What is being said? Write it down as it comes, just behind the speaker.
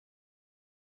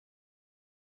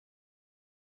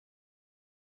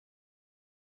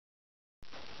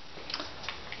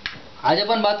आज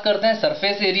अपन बात करते हैं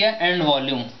surface area and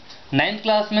volume. 9th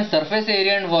class में सरफेस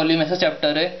एरिया एंड वॉल्यूम ऐसा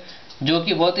चैप्टर है जो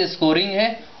कि बहुत ही स्कोरिंग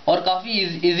है और काफ़ी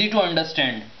इजी टू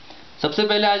अंडरस्टैंड। सबसे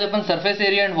पहले आज अपन सरफेस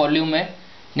एरिया एंड वॉल्यूम में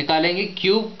निकालेंगे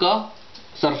क्यूब का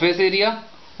सरफेस एरिया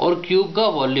और क्यूब का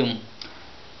वॉल्यूम।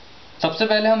 सबसे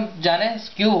पहले हम जाने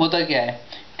क्यूब होता क्या है।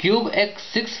 क्यूब एक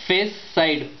 6 फेस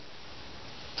साइड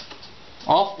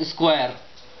ऑफ स्क्वायर,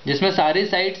 जिसमें सारी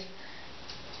साइड्स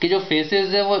के जो फेसेस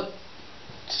है वो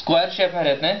स्क्वायर शेप में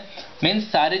रहते हैं। मीन्स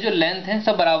सारी जो लेंथ है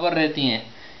सब बराबर रहती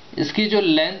हैं। इसकी जो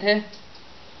लेंथ है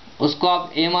उसको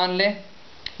आप ए मान लें,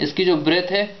 इसकी जो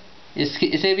ब्रेथ है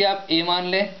इसे भी आप ए मान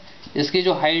लें, इसकी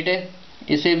जो हाइट है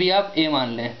इसे भी आप ए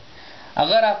मान लें।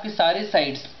 अगर आपकी सारी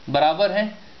साइड्स बराबर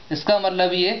हैं इसका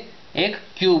मतलब ये एक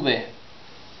क्यूब है।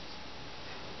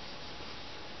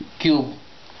 क्यूब।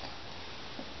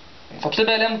 सबसे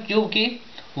पहले हम क्यूब की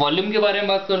वॉल्यूम के बारे में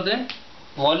बात करते हैं।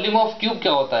 वॉल्यूम ऑफ क्यूब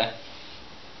क्या होता है?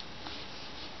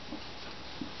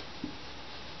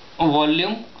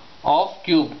 वॉल्यूम ऑफ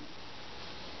क्यूब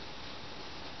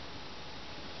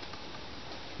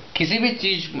किसी भी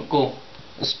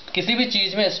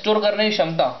चीज में स्टोर करने की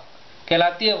क्षमता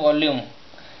कहलाती है वॉल्यूम।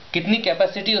 कितनी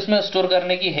कैपेसिटी उसमें स्टोर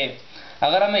करने की है।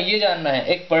 अगर हमें ये जानना है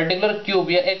एक पर्टिकुलर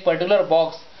क्यूब या एक पर्टिकुलर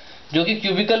बॉक्स जो कि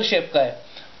क्यूबिकल शेप का है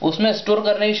उसमें स्टोर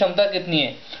करने की क्षमता कितनी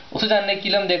है, उसे जानने के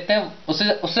लिए हम देखते हैं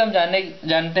उससे हम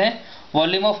जानते हैं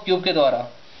वॉल्यूम ऑफ क्यूब के द्वारा।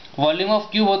 वॉल्यूम ऑफ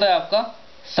क्यूब होता है आपका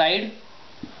side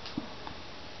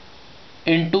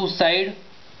into side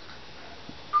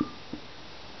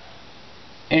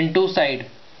into side,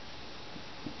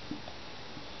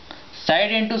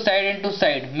 side into side into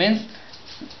side. Means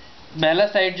पहला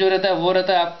साइड जो रहता है वो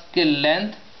रहता है आपके लेंथ,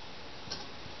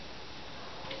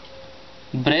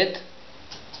 ब्रेथ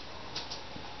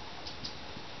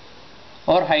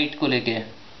और हाइट को लेके।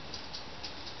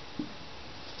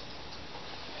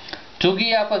 चूंकि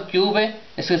ये आपका क्यूब है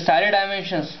इसके सारे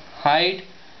डायमेंशंस हाइट,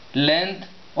 लेंथ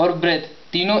और ब्रेथ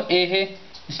तीनों ए है,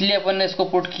 इसलिए अपन ने इसको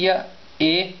पुट किया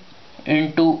ए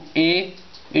इंटू ए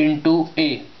इंटू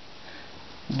ए,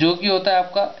 जो कि होता है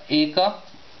आपका ए का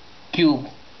क्यूब।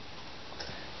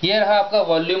 ये रहा आपका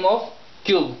वॉल्यूम ऑफ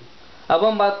क्यूब। अब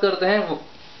हम बात करते हैं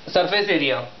surface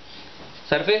area.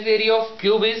 Surface area of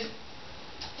cube is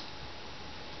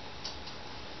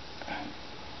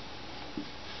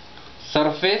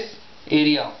surface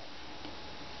area.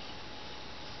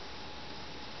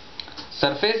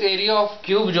 Surface area of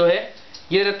cube जो है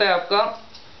ये रहता है आपका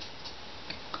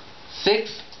 6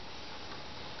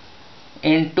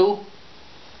 इंटू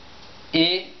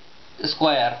ए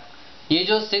स्क्वायर। ये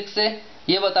जो 6 है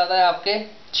ये बताता है आपके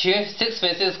 6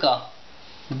 फेसेस का।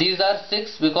 These are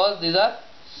 6 because these are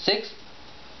 6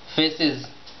 faces.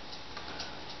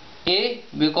 A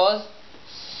because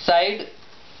side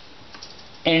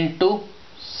into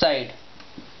side.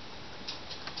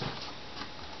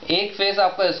 एक फेस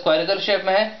आपका स्क्वायरिकल शेप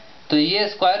में है तो ये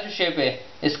स्क्वायर जो शेप है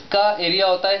इसका एरिया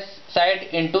होता है साइड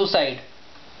इंटू साइड,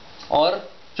 और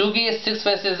चूंकि ये 6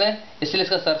 फेसेस हैं इसलिए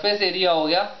इसका सरफेस एरिया हो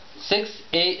गया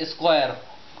 6a square.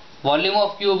 Volume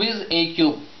of cube is a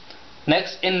cube.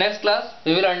 In next class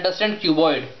we will understand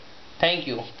cuboid. Thank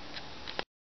you.